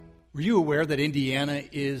Were you aware that Indiana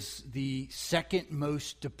is the second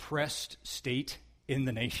most depressed state in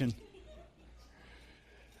the nation?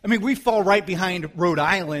 I mean, we fall right behind Rhode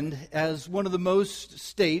Island as one of the most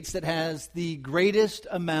states that has the greatest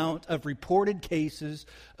amount of reported cases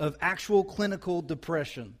of actual clinical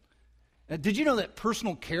depression. Did you know that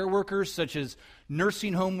personal care workers, such as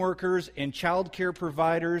nursing home workers and child care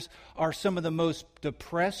providers, are some of the most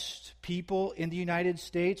depressed people in the United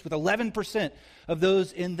States, with 11% of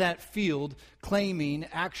those in that field claiming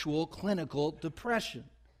actual clinical depression?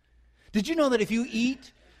 Did you know that if you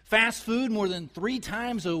eat fast food more than 3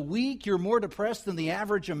 times a week, you're more depressed than the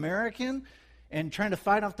average American and trying to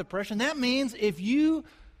fight off depression? That means if you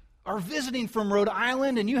are visiting from Rhode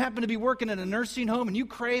Island and you happen to be working in a nursing home and you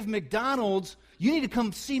crave McDonald's, you need to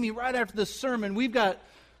come see me right after this sermon. We've got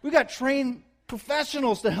trained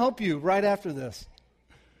professionals to help you right after this.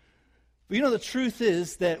 But you know, the truth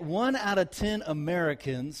is that 1 out of 10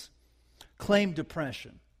 Americans claim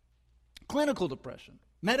depression, clinical depression,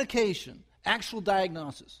 medication, actual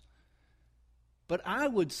diagnosis. But I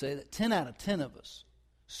would say that 10 out of 10 of us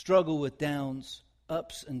struggle with downs,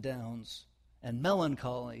 ups and downs, and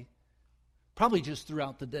melancholy, probably just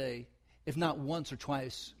throughout the day, if not once or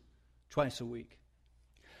twice a week.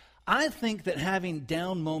 I think that having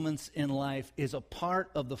down moments in life is a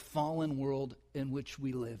part of the fallen world in which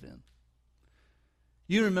we live in.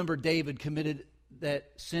 You remember David committed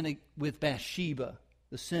that sin with Bathsheba,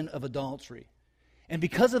 the sin of adultery. And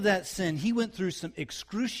because of that sin, he went through some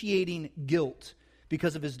excruciating guilt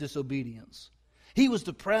because of his disobedience. He was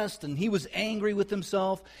depressed and he was angry with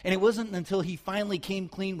himself, and it wasn't until he finally came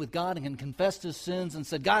clean with God and confessed his sins and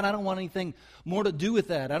said, God, I don't want anything more to do with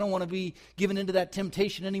that. I don't want to be given into that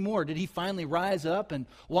temptation anymore. Did he finally rise up and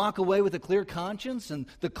walk away with a clear conscience and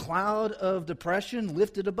the cloud of depression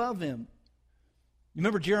lifted above him? You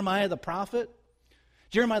remember Jeremiah the prophet?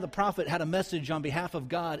 Jeremiah the prophet had a message on behalf of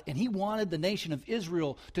God, and he wanted the nation of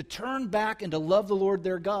Israel to turn back and to love the Lord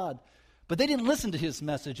their God. But they didn't listen to his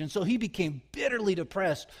message, and so he became bitterly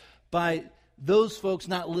depressed by those folks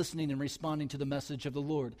not listening and responding to the message of the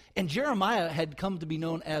Lord. And Jeremiah had come to be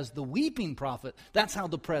known as the weeping prophet. That's how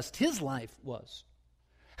depressed his life was.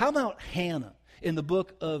 How about Hannah in the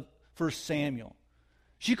book of 1 Samuel?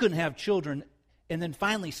 She couldn't have children, and then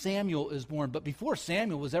finally Samuel is born. But before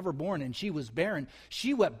Samuel was ever born and she was barren,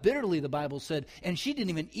 she wept bitterly, the Bible said, and she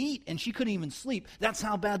didn't even eat and she couldn't even sleep. That's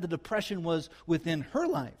how bad the depression was within her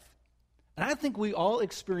life. And I think we all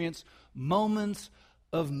experience moments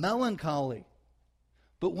of melancholy.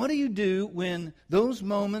 But what do you do when those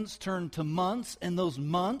moments turn to months and those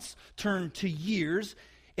months turn to years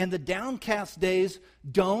and the downcast days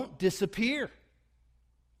don't disappear?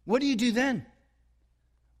 What do you do then?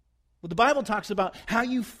 Well, the Bible talks about how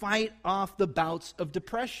you fight off the bouts of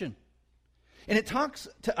depression. And it talks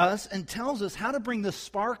to us and tells us how to bring the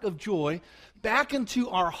spark of joy back into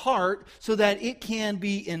our heart so that it can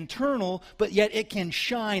be internal, but yet it can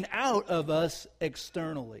shine out of us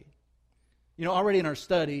externally. You know, already in our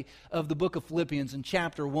study of the book of Philippians in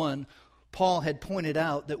chapter 1, Paul had pointed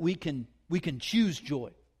out that we can choose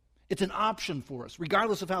joy. It's an option for us.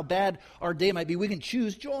 Regardless of how bad our day might be, we can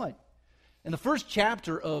choose joy. In the first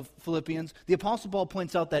chapter of Philippians, the Apostle Paul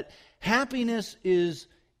points out that happiness is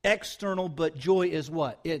external, but joy is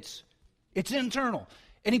what? It's internal.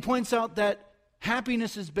 And he points out that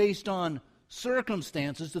happiness is based on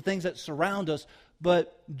circumstances, the things that surround us,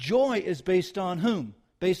 but joy is based on whom?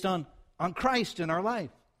 Based on Christ in our life.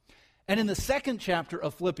 And in the second chapter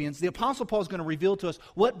of Philippians, the Apostle Paul is going to reveal to us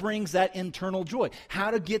what brings that internal joy, how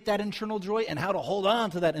to get that internal joy, and how to hold on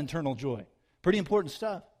to that internal joy. Pretty important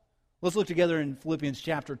stuff. Let's look together in Philippians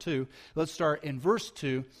chapter 2. Let's start in verse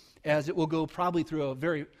 2, as it will go probably through a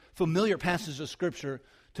very familiar passage of Scripture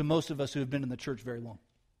to most of us who have been in the church very long.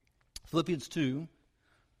 Philippians 2,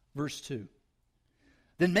 verse 2.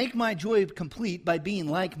 Then make my joy complete by being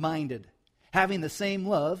like-minded, having the same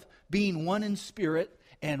love, being one in spirit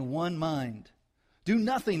and one mind. Do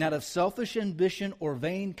nothing out of selfish ambition or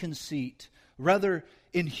vain conceit. Rather,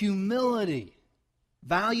 in humility,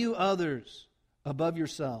 value others above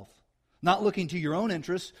yourself, not looking to your own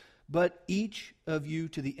interests, but each of you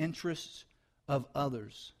to the interests of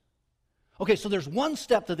others. Okay, so there's one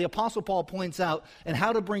step that the Apostle Paul points out and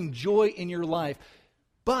how to bring joy in your life.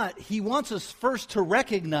 But he wants us first to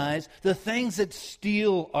recognize the things that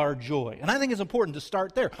steal our joy. And I think it's important to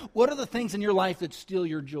start there. What are the things in your life that steal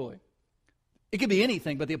your joy? It could be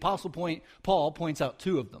anything, but the Apostle Paul points out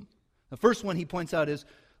 2 of them. The first one he points out is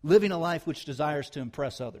living a life which desires to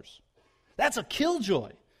impress others. That's a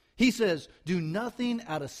killjoy. He says, do nothing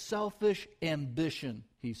out of selfish ambition,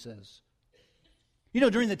 he says. You know,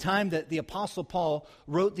 during the time that the Apostle Paul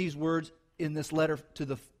wrote these words in this letter to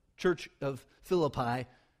the church of Philippi,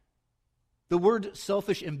 the word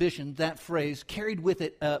selfish ambition, that phrase, carried with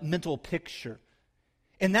it a mental picture.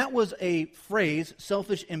 And that was a phrase,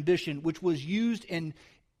 selfish ambition, which was used in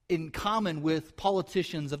common with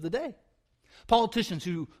politicians of the day. Politicians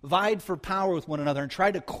who vied for power with one another and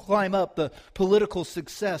tried to climb up the political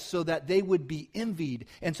success so that they would be envied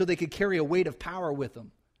and so they could carry a weight of power with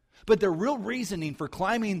them. But their real reasoning for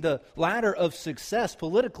climbing the ladder of success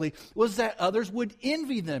politically was that others would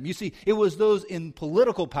envy them. You see, it was those in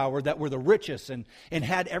political power that were the richest and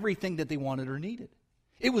had everything that they wanted or needed.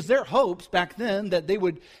 It was their hopes back then that they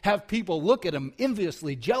would have people look at them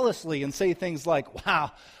enviously, jealously, and say things like,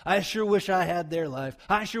 wow, I sure wish I had their life.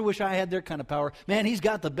 I sure wish I had their kind of power. Man, he's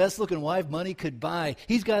got the best looking wife money could buy.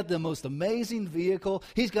 He's got the most amazing vehicle.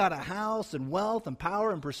 He's got a house and wealth and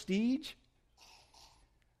power and prestige.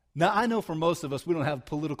 Now, I know for most of us, we don't have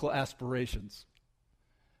political aspirations.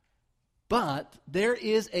 But there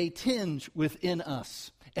is a tinge within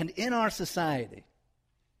us and in our society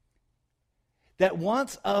that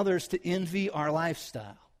wants others to envy our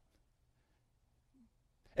lifestyle.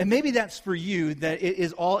 And maybe that's for you, that it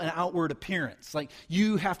is all an outward appearance. Like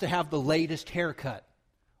you have to have the latest haircut,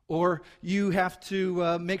 or you have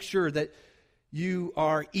to make sure that you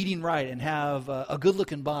are eating right and have a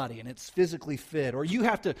good-looking body and it's physically fit. Or you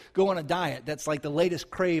have to go on a diet that's like the latest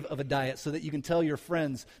crave of a diet so that you can tell your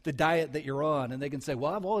friends the diet that you're on and they can say,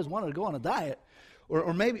 well, I've always wanted to go on a diet.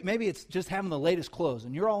 Or maybe it's just having the latest clothes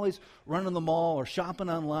and you're always running the mall or shopping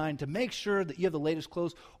online to make sure that you have the latest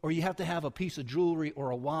clothes, or you have to have a piece of jewelry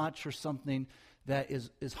or a watch or something that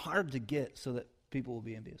is hard to get so that people will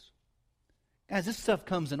be envious. Guys, this stuff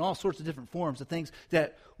comes in all sorts of different forms, the things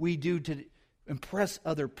that we do to impress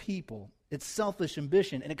other people. It's selfish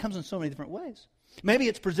ambition, and it comes in so many different ways. Maybe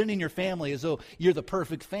it's presenting your family as though you're the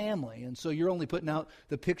perfect family, and so you're only putting out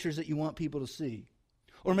the pictures that you want people to see.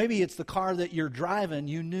 Or maybe it's the car that you're driving.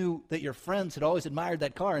 You knew that your friends had always admired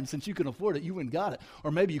that car, and since you can afford it, you went and got it.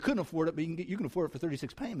 Or maybe you couldn't afford it, but you can afford it for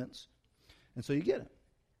 36 payments, and so you get it.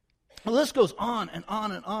 The list goes on and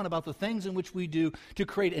on and on about the things in which we do to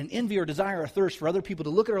create an envy or desire or thirst for other people to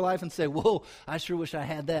look at our life and say, whoa, I sure wish I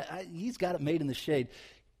had that. He's got it made in the shade.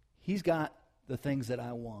 He's got the things that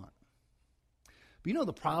I want. But you know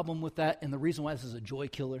the problem with that, and the reason why this is a joy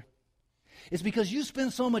killer? It's because you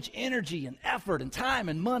spend so much energy and effort and time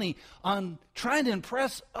and money on trying to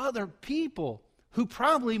impress other people who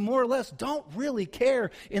probably more or less don't really care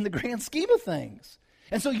in the grand scheme of things.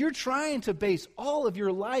 And so you're trying to base all of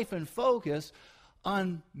your life and focus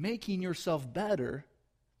on making yourself better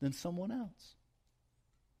than someone else.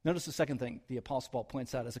 Notice the second thing the Apostle Paul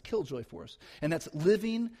points out as a killjoy for us, and that's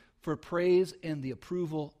living for praise and the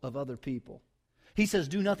approval of other people. He says,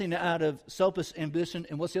 do nothing out of selfish ambition,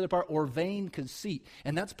 and what's the other part? Or vain conceit.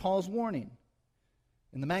 And that's Paul's warning.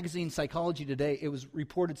 In the magazine Psychology Today, it was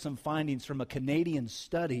reported some findings from a Canadian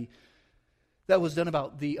study that was done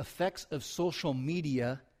about the effects of social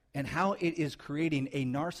media and how it is creating a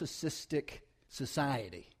narcissistic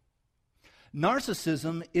society.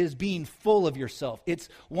 Narcissism is being full of yourself. It's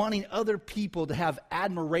wanting other people to have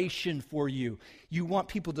admiration for you. You want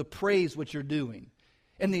people to praise what you're doing.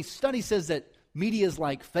 And the study says that medias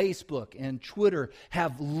like Facebook and Twitter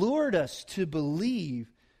have lured us to believe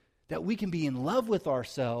that we can be in love with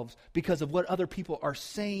ourselves because of what other people are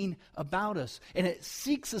saying about us. And it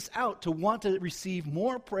seeks us out to want to receive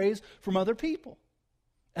more praise from other people.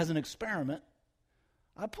 As an experiment,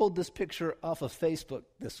 I pulled this picture off of Facebook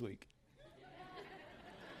this week.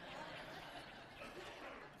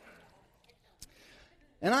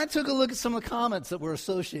 And I took a look at some of the comments that were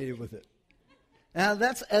associated with it. Now,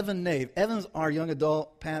 that's Evan Nave. Evan's our young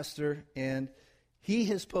adult pastor, and he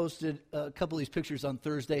has posted a couple of these pictures on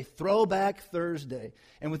Thursday, Throwback Thursday.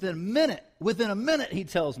 And within a minute, he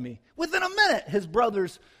tells me, his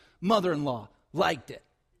brother's mother-in-law liked it.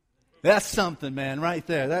 That's something, man, right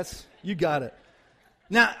there. You got it.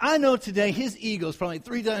 Now, I know today his ego is probably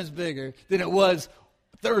 3 times bigger than it was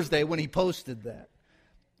Thursday when he posted that.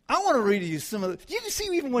 I want to read to you some of the, you can see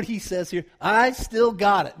even what he says here. I still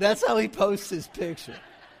got it. That's how he posts his picture.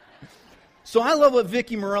 So I love what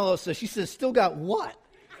Vicky Morello says. She says, still got what?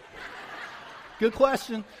 Good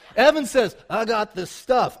question. Evan says, I got the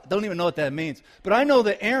stuff. Don't even know what that means. But I know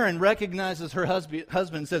that Erin recognizes her husband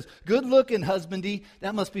and says, good looking husbandy.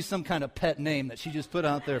 That must be some kind of pet name that she just put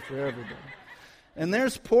out there for everybody. And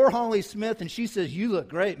there's poor Holly Smith, and she says, you look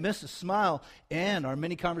great, Mrs. Smile. And our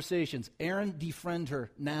many conversations, Erin, defriend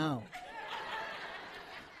her now.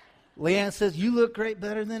 Leanne says, you look great,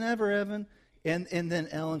 better than ever, Evan. And then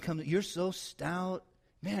Ellen comes, you're so stout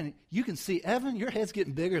Man, you can see, Evan, your head's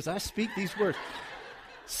getting bigger as I speak these words.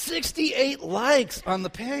 68 likes on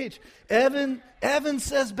the page. Evan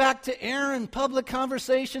says back to Aaron, public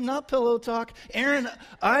conversation, not pillow talk. Aaron,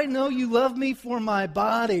 I know you love me for my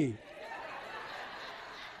body.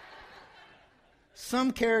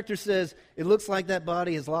 Some character says, it looks like that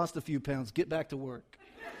body has lost a few pounds. Get back to work.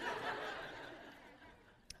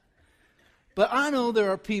 But I know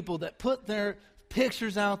there are people that put their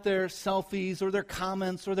pictures out there, selfies, or their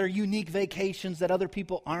comments, or their unique vacations that other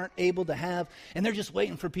people aren't able to have, and they're just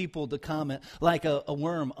waiting for people to comment like a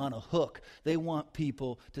worm on a hook. They want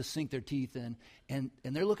people to sink their teeth in, and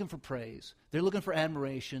they're looking for praise. They're looking for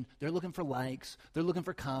admiration. They're looking for likes. They're looking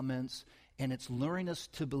for comments, and it's luring us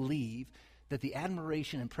to believe that the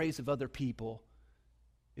admiration and praise of other people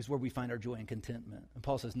is where we find our joy and contentment. And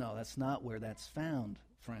Paul says, no, that's not where that's found,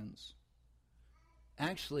 friends.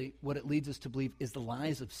 Actually, what it leads us to believe is the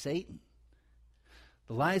lies of Satan.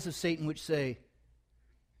 The lies of Satan which say,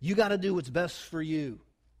 you got to do what's best for you.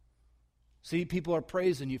 See, people are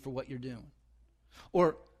praising you for what you're doing.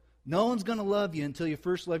 Or, no one's going to love you until you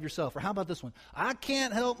first love yourself. Or how about this one? I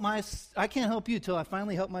can't help you until I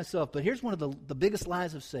finally help myself. But here's one of the biggest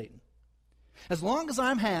lies of Satan. As long as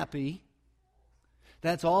I'm happy,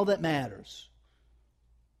 that's all that matters.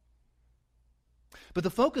 But the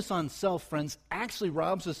focus on self, friends, actually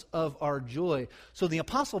robs us of our joy. So the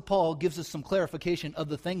Apostle Paul gives us some clarification of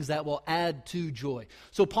the things that will add to joy.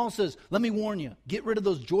 So Paul says, let me warn you, get rid of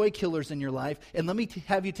those joy killers in your life, and let me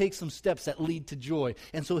have you take some steps that lead to joy.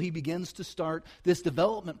 And so he begins to start this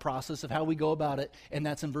development process of how we go about it, and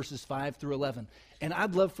that's in verses 5 through 11. And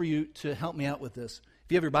I'd love for you to help me out with this.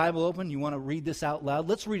 If you have your Bible open, you want to read this out loud,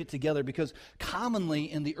 let's read it together, because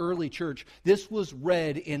commonly in the early church, this was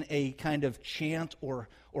read in a kind of chant or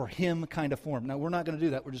hymn kind of form. Now, we're not going to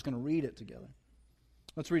do that. We're just going to read it together.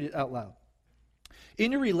 Let's read it out loud.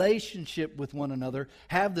 In your relationship with one another,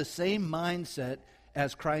 have the same mindset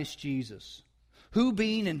as Christ Jesus, who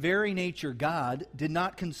being in very nature God, did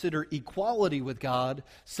not consider equality with God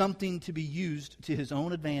something to be used to his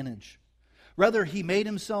own advantage. Rather, he made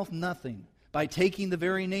himself nothing, by taking the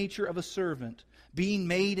very nature of a servant, being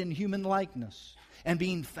made in human likeness, and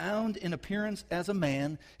being found in appearance as a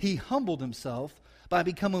man, he humbled himself by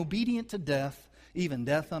becoming obedient to death, even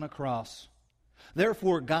death on a cross.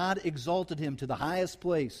 Therefore God exalted him to the highest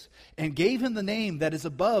place, and gave him the name that is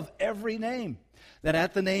above every name, that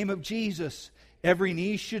at the name of Jesus every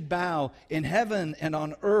knee should bow in heaven and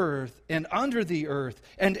on earth and under the earth,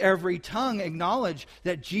 and every tongue acknowledge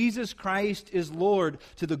that Jesus Christ is Lord,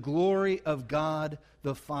 to the glory of God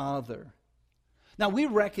the Father. Now, we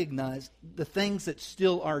recognize the things that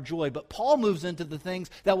still are joy, but Paul moves into the things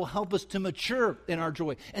that will help us to mature in our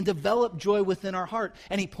joy and develop joy within our heart.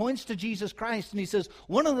 And he points to Jesus Christ, and he says,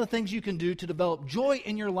 one of the things you can do to develop joy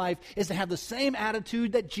in your life is to have the same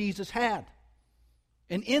attitude that Jesus had.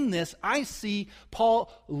 And in this, I see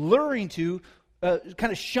Paul luring to,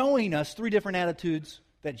 kind of showing us three different attitudes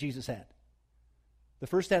that Jesus had. The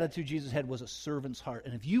first attitude Jesus had was a servant's heart.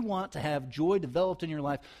 And if you want to have joy developed in your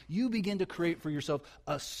life, you begin to create for yourself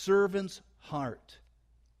a servant's heart.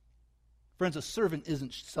 Friends, a servant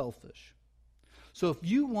isn't selfish. So if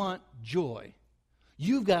you want joy,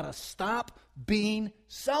 you've got to stop being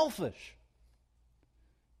selfish.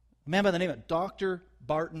 A man by the name of Dr.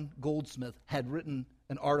 Barton Goldsmith had written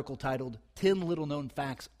an article titled 10 Little Known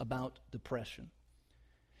Facts About Depression.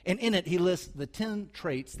 And in it, he lists the 10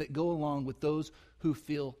 traits that go along with those who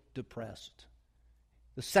feel depressed.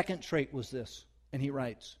 The second trait was this, and he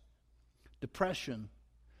writes, depression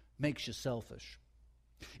makes you selfish.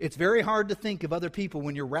 It's very hard to think of other people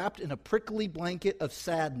when you're wrapped in a prickly blanket of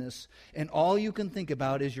sadness and all you can think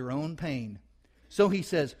about is your own pain. So he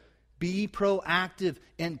says, be proactive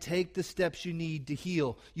and take the steps you need to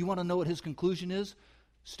heal. You want to know what his conclusion is?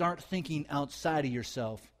 Start thinking outside of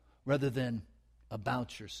yourself rather than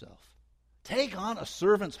about yourself. Take on a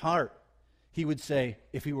servant's heart, he would say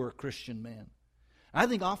if he were a Christian man. I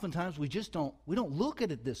think oftentimes we don't look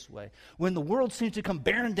at it this way. When the world seems to come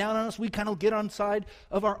bearing down on us, we kind of get on side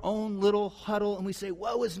of our own little huddle and we say,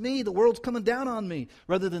 woe is me, the world's coming down on me,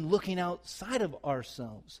 rather than looking outside of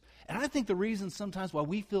ourselves. And I think the reason sometimes why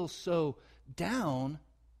we feel so down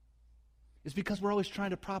is because we're always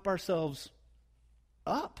trying to prop ourselves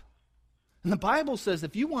up. And the Bible says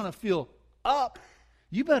if you want to feel up,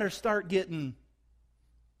 you better start getting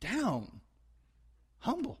down,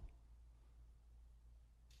 humble.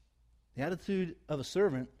 The attitude of a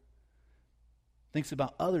servant thinks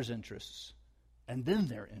about others' interests and then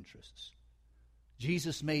their interests.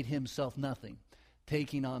 Jesus made himself nothing,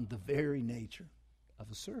 taking on the very nature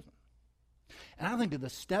of a servant. And I think that the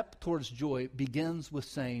step towards joy begins with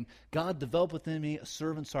saying, God, develop within me a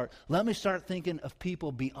servant's heart. Let me start thinking of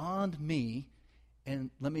people beyond me, and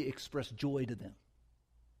let me express joy to them.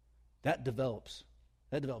 That develops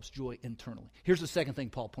joy internally. Here's the second thing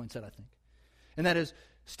Paul points out, I think. And that is,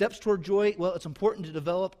 steps toward joy, well, it's important to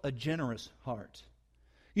develop a generous heart.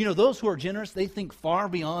 You know, those who are generous, they think far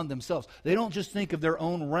beyond themselves. They don't just think of their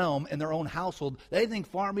own realm and their own household. They think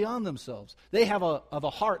far beyond themselves. They have a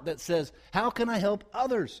heart that says, how can I help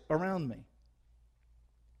others around me?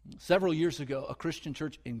 Several years ago, a Christian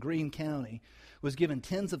church in Greene County was given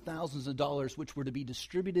tens of thousands of dollars, which were to be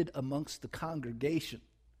distributed amongst the congregation.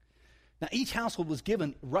 Now, each household was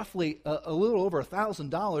given roughly a little over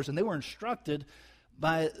 $1,000, and they were instructed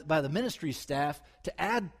by the ministry staff to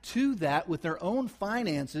add to that with their own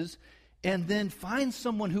finances and then find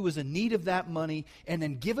someone who was in need of that money and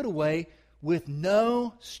then give it away with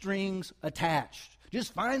no strings attached.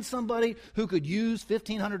 Just find somebody who could use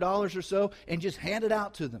 $1,500 or so and just hand it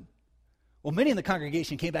out to them. Well, many in the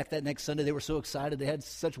congregation came back that next Sunday. They were so excited. They had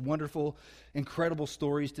such wonderful, incredible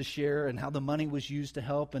stories to share and how the money was used to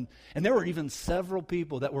help. And there were even several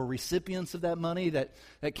people that were recipients of that money that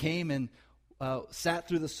came and sat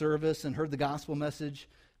through the service and heard the gospel message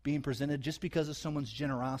being presented just because of someone's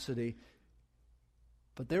generosity.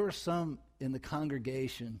 But there were some in the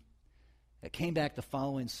congregation that came back the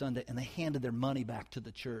following Sunday and they handed their money back to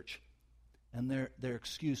the church. And their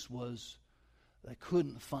excuse was they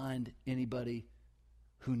couldn't find anybody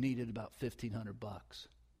who needed about $1,500.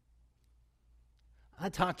 I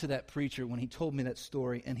talked to that preacher when he told me that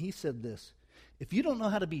story, and he said this: if you don't know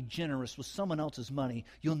how to be generous with someone else's money,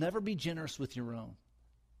 you'll never be generous with your own.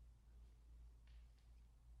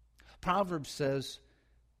 Proverbs says,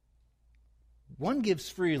 one gives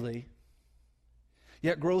freely,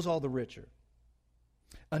 yet grows all the richer.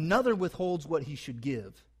 Another withholds what he should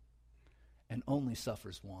give, and only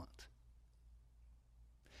suffers want.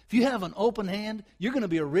 If you have an open hand, you're going to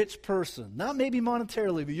be a rich person. Not maybe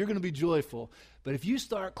monetarily, but you're going to be joyful. But if you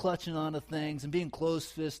start clutching onto things and being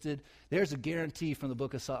close-fisted, there's a guarantee from the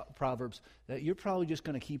book of Proverbs that you're probably just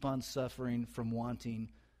going to keep on suffering from wanting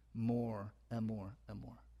more and more and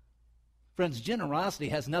more. Friends, generosity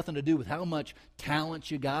has nothing to do with how much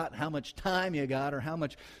talent you got, how much time you got, or how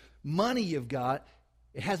much money you've got.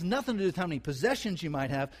 It has nothing to do with how many possessions you might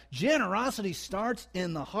have. Generosity starts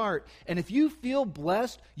in the heart. And if you feel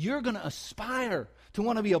blessed, you're going to aspire to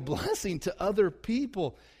want to be a blessing to other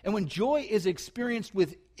people. And when joy is experienced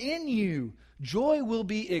within you, joy will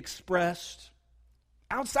be expressed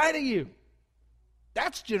outside of you.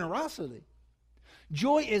 That's generosity.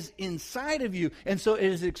 Joy is inside of you, and so it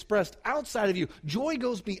is expressed outside of you. Joy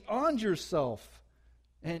goes beyond yourself.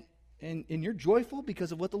 And you're joyful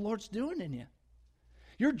because of what the Lord's doing in you.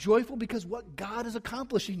 You're joyful because what God is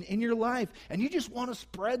accomplishing in your life, and you just want to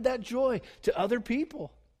spread that joy to other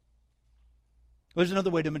people. There's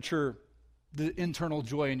another way to mature the internal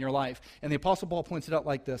joy in your life, and the Apostle Paul points it out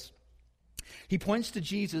like this. He points to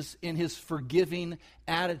Jesus in his forgiving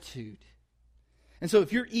attitude. And so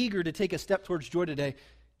if you're eager to take a step towards joy today,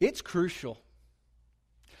 it's crucial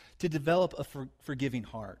to develop a forgiving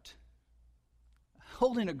heart.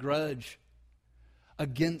 Holding a grudge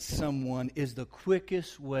against someone is the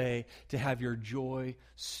quickest way to have your joy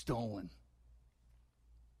stolen.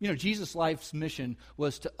 You know, Jesus' life's mission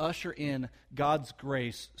was to usher in God's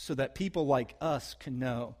grace so that people like us can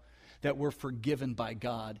know that we're forgiven by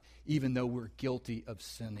God, even though we're guilty of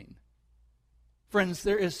sinning. Friends,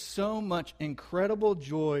 there is so much incredible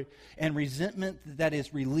joy and resentment that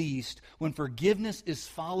is released when forgiveness is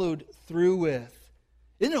followed through with.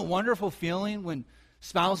 Isn't it a wonderful feeling when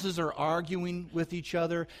spouses are arguing with each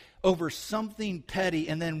other over something petty,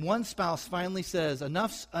 and then one spouse finally says,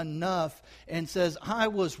 enough's enough, and says, I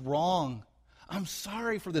was wrong. I'm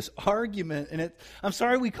sorry for this argument, and I'm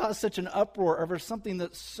sorry we caused such an uproar over something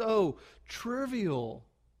that's so trivial.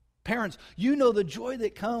 Parents, you know the joy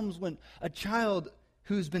that comes when a child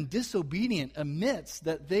who's been disobedient admits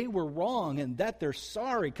that they were wrong and that they're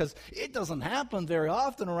sorry, because it doesn't happen very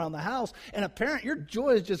often around the house. And a parent, your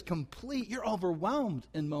joy is just complete. You're overwhelmed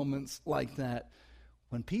in moments like that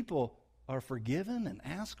when people are forgiven and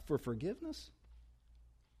ask for forgiveness.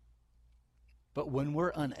 But when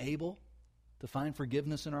we're unable to find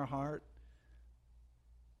forgiveness in our heart,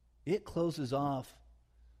 it closes off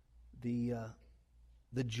the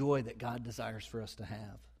joy that God desires for us to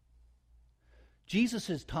have. Jesus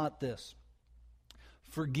has taught this: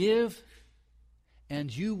 forgive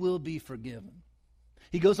and you will be forgiven.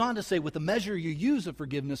 He goes on to say, with the measure you use of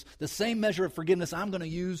forgiveness, the same measure of forgiveness I'm going to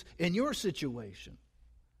use in your situation.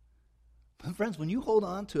 But friends, when you hold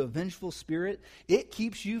on to a vengeful spirit, it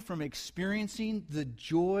keeps you from experiencing the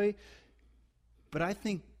joy, but I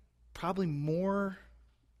think probably more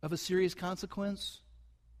of a serious consequence,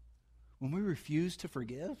 when we refuse to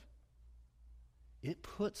forgive, it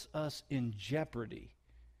puts us in jeopardy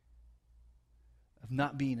of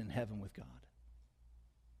not being in heaven with God.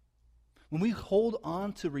 When we hold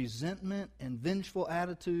on to resentment and vengeful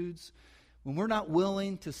attitudes, when we're not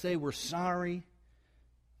willing to say we're sorry,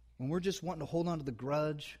 when we're just wanting to hold on to the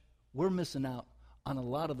grudge, we're missing out on a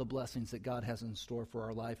lot of the blessings that God has in store for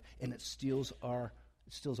our life, and it steals our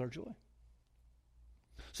joy.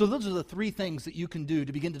 So those are the three things that you can do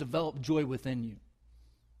to begin to develop joy within you.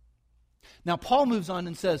 Now, Paul moves on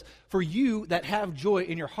and says, for you that have joy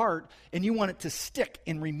in your heart and you want it to stick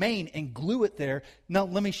and remain and glue it there, now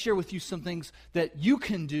let me share with you some things that you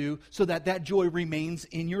can do so that that joy remains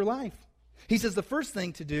in your life. He says the first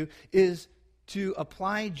thing to do is to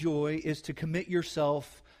apply joy is to commit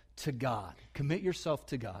yourself to God. Commit yourself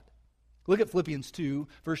to God. Look at Philippians 2,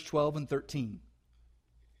 verse 12 and 13.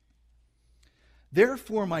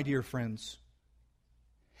 Therefore, my dear friends,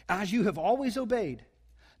 as you have always obeyed,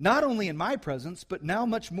 not only in my presence, but now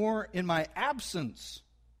much more in my absence,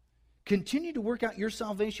 continue to work out your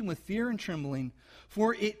salvation with fear and trembling,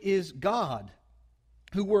 for it is God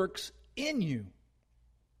who works in you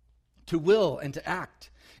to will and to act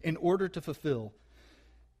in order to fulfill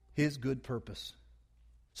his good purpose.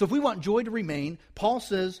 So if we want joy to remain, Paul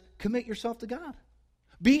says, commit yourself to God.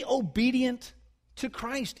 Be obedient to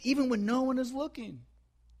Christ, even when no one is looking.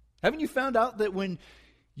 Haven't you found out that when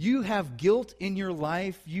you have guilt in your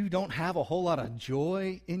life, you don't have a whole lot of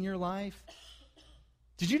joy in your life?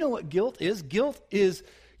 Did you know what guilt is? Guilt is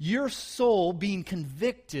your soul being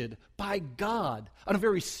convicted by God on a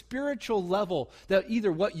very spiritual level that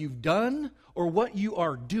either what you've done or what you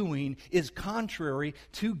are doing is contrary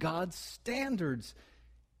to God's standards.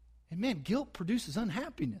 And man, guilt produces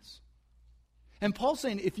unhappiness. And Paul's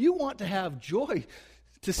saying, if you want to have joy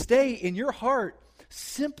to stay in your heart,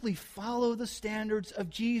 simply follow the standards of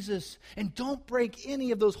Jesus and don't break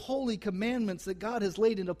any of those holy commandments that God has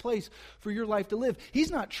laid into place for your life to live. He's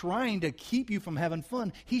not trying to keep you from having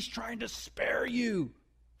fun. He's trying to spare you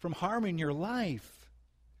from harming your life.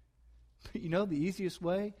 But you know the easiest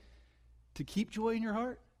way to keep joy in your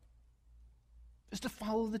heart is to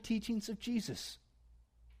follow the teachings of Jesus.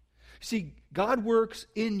 See, God works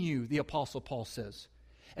in you, the Apostle Paul says.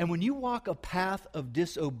 And when you walk a path of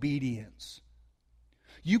disobedience,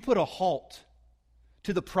 you put a halt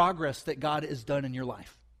to the progress that God has done in your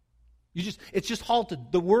life. It's just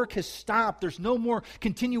halted. The work has stopped. There's no more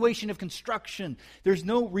continuation of construction. There's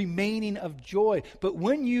no remaining of joy. But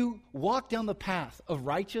when you walk down the path of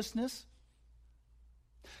righteousness,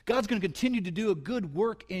 God's going to continue to do a good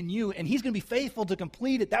work in you, and He's going to be faithful to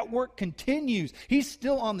complete it. That work continues. He's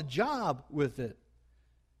still on the job with it.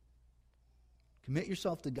 Commit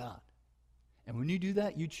yourself to God. And when you do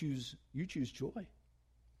that, you choose joy.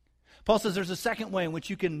 Paul says there's a second way in which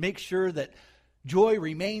you can make sure that joy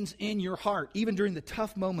remains in your heart, even during the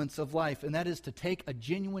tough moments of life, and that is to take a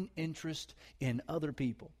genuine interest in other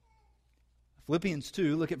people. Philippians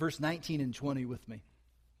 2, look at verse 19 and 20 with me.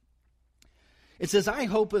 It says, I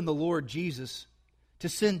hope in the Lord Jesus to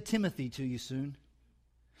send Timothy to you soon,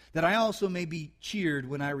 that I also may be cheered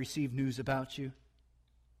when I receive news about you.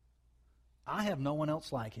 I have no one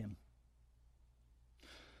else like him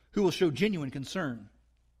who will show genuine concern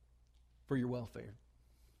for your welfare.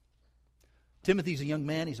 Timothy's a young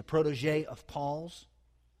man. He's a protege of Paul's.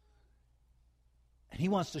 And he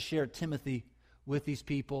wants to share Timothy with these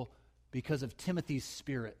people because of Timothy's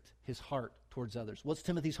spirit, his heart towards others. What's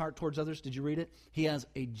Timothy's heart towards others? Did you read it? He has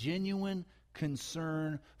a genuine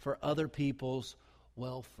concern for other people's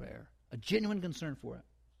welfare. A genuine concern for it.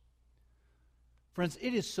 Friends,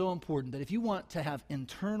 it is so important that if you want to have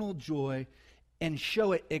internal joy and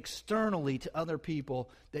show it externally to other people,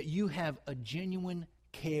 that you have a genuine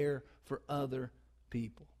care for other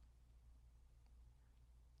people.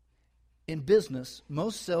 In business,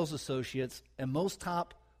 most sales associates and most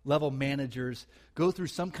top-level managers go through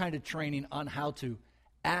some kind of training on how to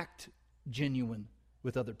act genuine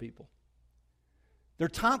with other people. They're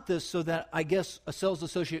taught this so that, I guess, a sales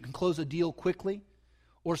associate can close a deal quickly,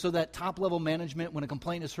 or so that top-level management, when a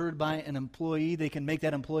complaint is heard by an employee, they can make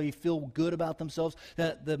that employee feel good about themselves,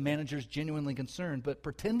 that the manager's genuinely concerned. But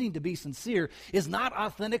pretending to be sincere is not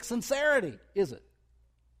authentic sincerity, is it?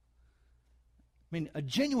 I mean, a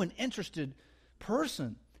genuine, interested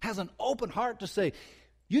person has an open heart to say,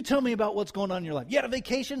 you tell me about what's going on in your life. You had a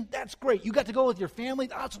vacation? That's great. You got to go with your family?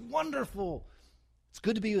 That's wonderful. It's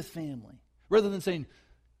good to be with family. Rather than saying,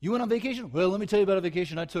 You went on vacation? Well, let me tell you about a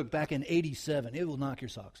vacation I took back in 87. It will knock your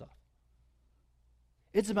socks off.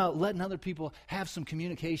 It's about letting other people have some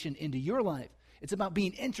communication into your life. It's about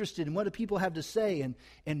being interested in what do people have to say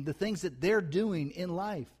and the things that they're doing in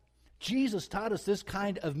life. Jesus taught us this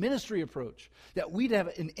kind of ministry approach, that we'd have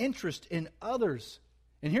an interest in others.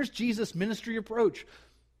 And here's Jesus' ministry approach.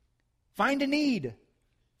 Find a need,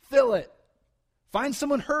 fill it. Find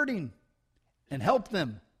someone hurting, and help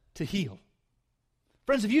them to heal.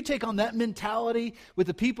 Friends, if you take on that mentality with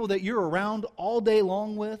the people that you're around all day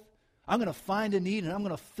long with, I'm going to find a need and I'm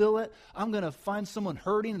going to fill it. I'm going to find someone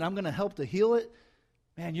hurting and I'm going to help to heal it.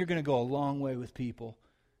 Man, you're going to go a long way with people.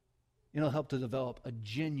 It'll help to develop a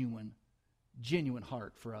genuine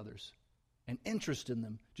heart for others, an interest in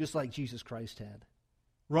them, just like Jesus Christ had.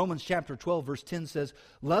 Romans chapter 12, verse 10 says,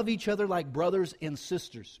 love each other like brothers and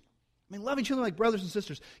sisters. I mean, love each other like brothers and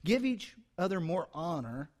sisters. Give each other more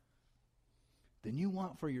honor than you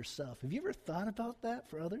want for yourself. Have you ever thought about that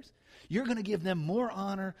for others? You're going to give them more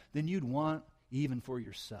honor than you'd want even for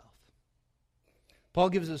yourself. Paul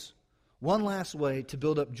gives us one last way to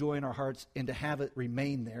build up joy in our hearts and to have it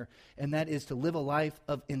remain there, and that is to live a life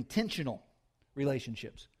of intentional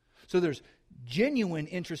relationships. So there's genuine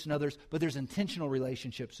interest in others, but there's intentional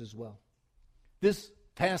relationships as well. This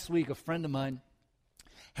past week, a friend of mine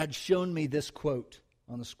had shown me this quote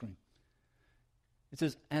on the screen. It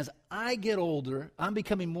says, as I get older, I'm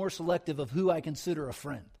becoming more selective of who I consider a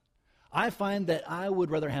friend. I find that I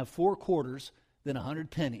would rather have 4 quarters than 100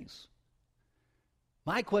 pennies.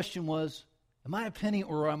 My question was, am I a penny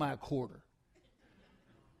or am I a quarter?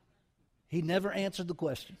 He never answered the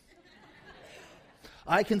question.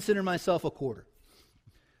 I consider myself a quarter.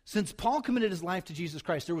 Since Paul committed his life to Jesus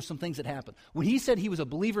Christ, there were some things that happened. When he said he was a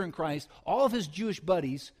believer in Christ, all of his Jewish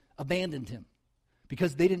buddies abandoned him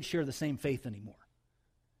because they didn't share the same faith anymore.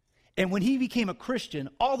 And when he became a Christian,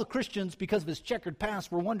 all the Christians, because of his checkered past,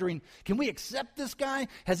 were wondering, can we accept this guy?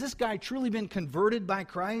 Has this guy truly been converted by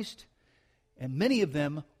Christ? And many of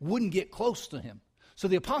them wouldn't get close to him. So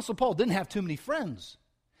the Apostle Paul didn't have too many friends.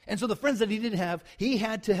 And so the friends that he did have, he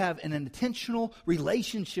had to have an intentional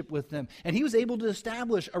relationship with them. And he was able to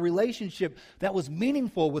establish a relationship that was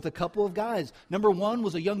meaningful with a couple of guys. Number 1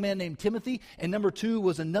 was a young man named Timothy, and number 2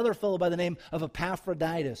 was another fellow by the name of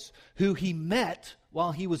Epaphroditus, who he met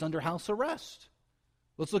while he was under house arrest.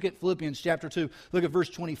 Let's look at Philippians chapter 2. Look at verse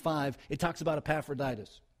 25. It talks about Epaphroditus.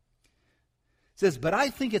 It says, but I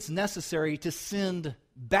think it's necessary to send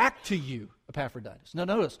back to you Epaphroditus. Now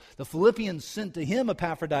notice, the Philippians sent to him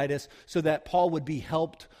Epaphroditus so that Paul would be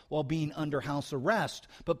helped while being under house arrest.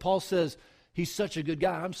 But Paul says, he's such a good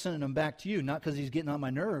guy, I'm sending him back to you, not because he's getting on my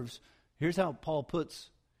nerves. Here's how Paul puts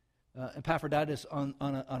Epaphroditus on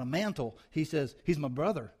a mantle. He says, he's my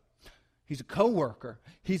brother. He's a co-worker.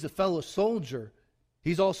 He's a fellow soldier.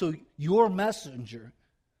 He's also your messenger,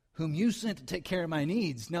 whom you sent to take care of my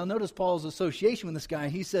needs. Now notice Paul's association with this guy.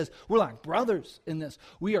 He says, we're like brothers in this.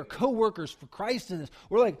 We are co-workers for Christ in this.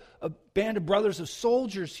 We're like a band of brothers of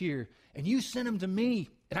soldiers here. And you sent him to me,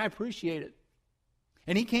 and I appreciate it.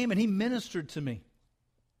 And he came and he ministered to me.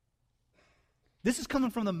 This is coming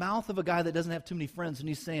from the mouth of a guy that doesn't have too many friends, and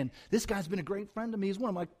he's saying, this guy's been a great friend to me. He's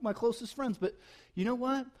one of my closest friends, but you know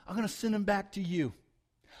what? I'm going to send him back to you.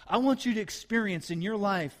 I want you to experience in your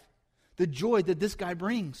life the joy that this guy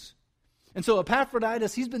brings. And so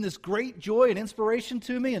Epaphroditus, he's been this great joy and inspiration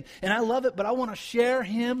to me, and I love it, but I want to share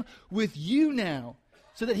him with you now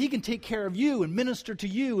so that he can take care of you and minister to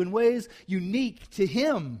you in ways unique to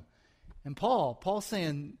him. And Paul's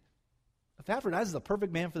saying, Epaphroditus is the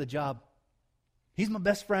perfect man for the job. He's my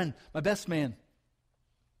best friend, my best man.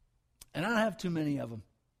 And I don't have too many of them.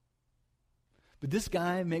 But this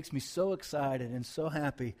guy makes me so excited and so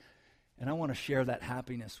happy, and I want to share that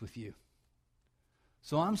happiness with you.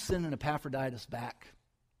 So I'm sending Epaphroditus back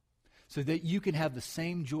so that you can have the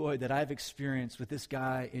same joy that I've experienced with this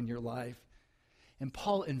guy in your life. And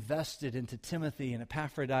Paul invested into Timothy and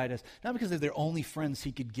Epaphroditus, not because they're the only friends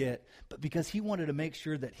he could get, but because he wanted to make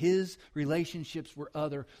sure that his relationships with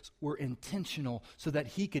others were intentional so that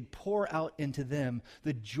he could pour out into them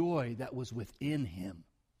the joy that was within him.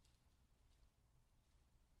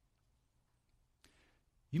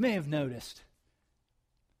 You may have noticed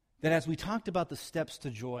that as we talked about the steps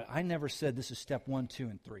to joy, I never said this is step 1, 2,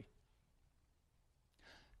 and 3.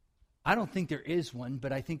 I don't think there is one,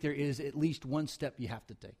 but I think there is at least one step you have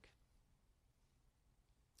to take.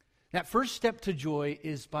 That first step to joy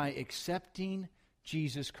is by accepting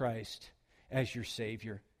Jesus Christ as your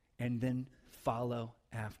Savior and then follow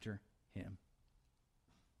after Him.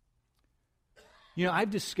 You know, I've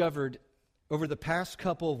discovered over the past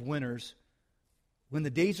couple of winters when the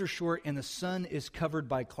days are short and the sun is covered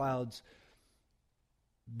by clouds,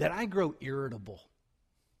 that I grow irritable.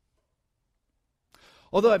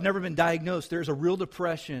 Although I've never been diagnosed, there's a real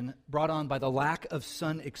depression brought on by the lack of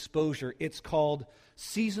sun exposure. It's called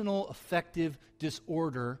seasonal affective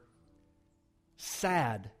disorder,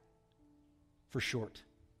 SAD for short.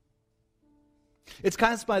 It's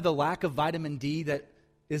caused by the lack of vitamin D that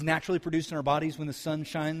is naturally produced in our bodies when the sun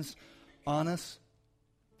shines on us.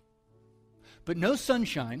 But no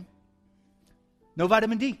sunshine, no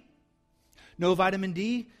vitamin D. No vitamin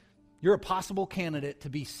D, you're a possible candidate to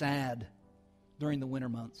be sad during the winter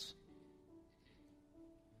months.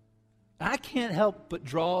 I can't help but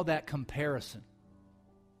draw that comparison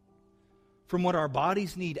from what our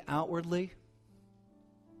bodies need outwardly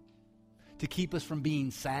to keep us from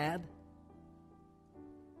being sad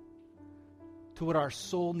to what our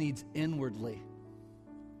soul needs inwardly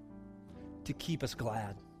to keep us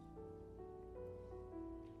glad.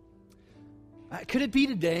 Could it be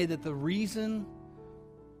today that the reason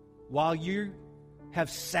while you have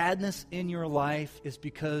sadness in your life is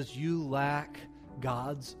because you lack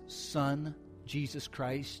God's Son, Jesus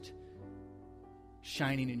Christ,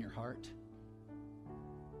 shining in your heart?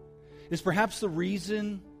 Is perhaps the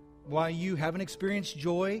reason why you haven't experienced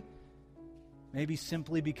joy maybe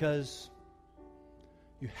simply because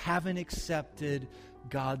you haven't accepted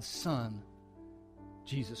God's Son,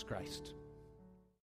 Jesus Christ?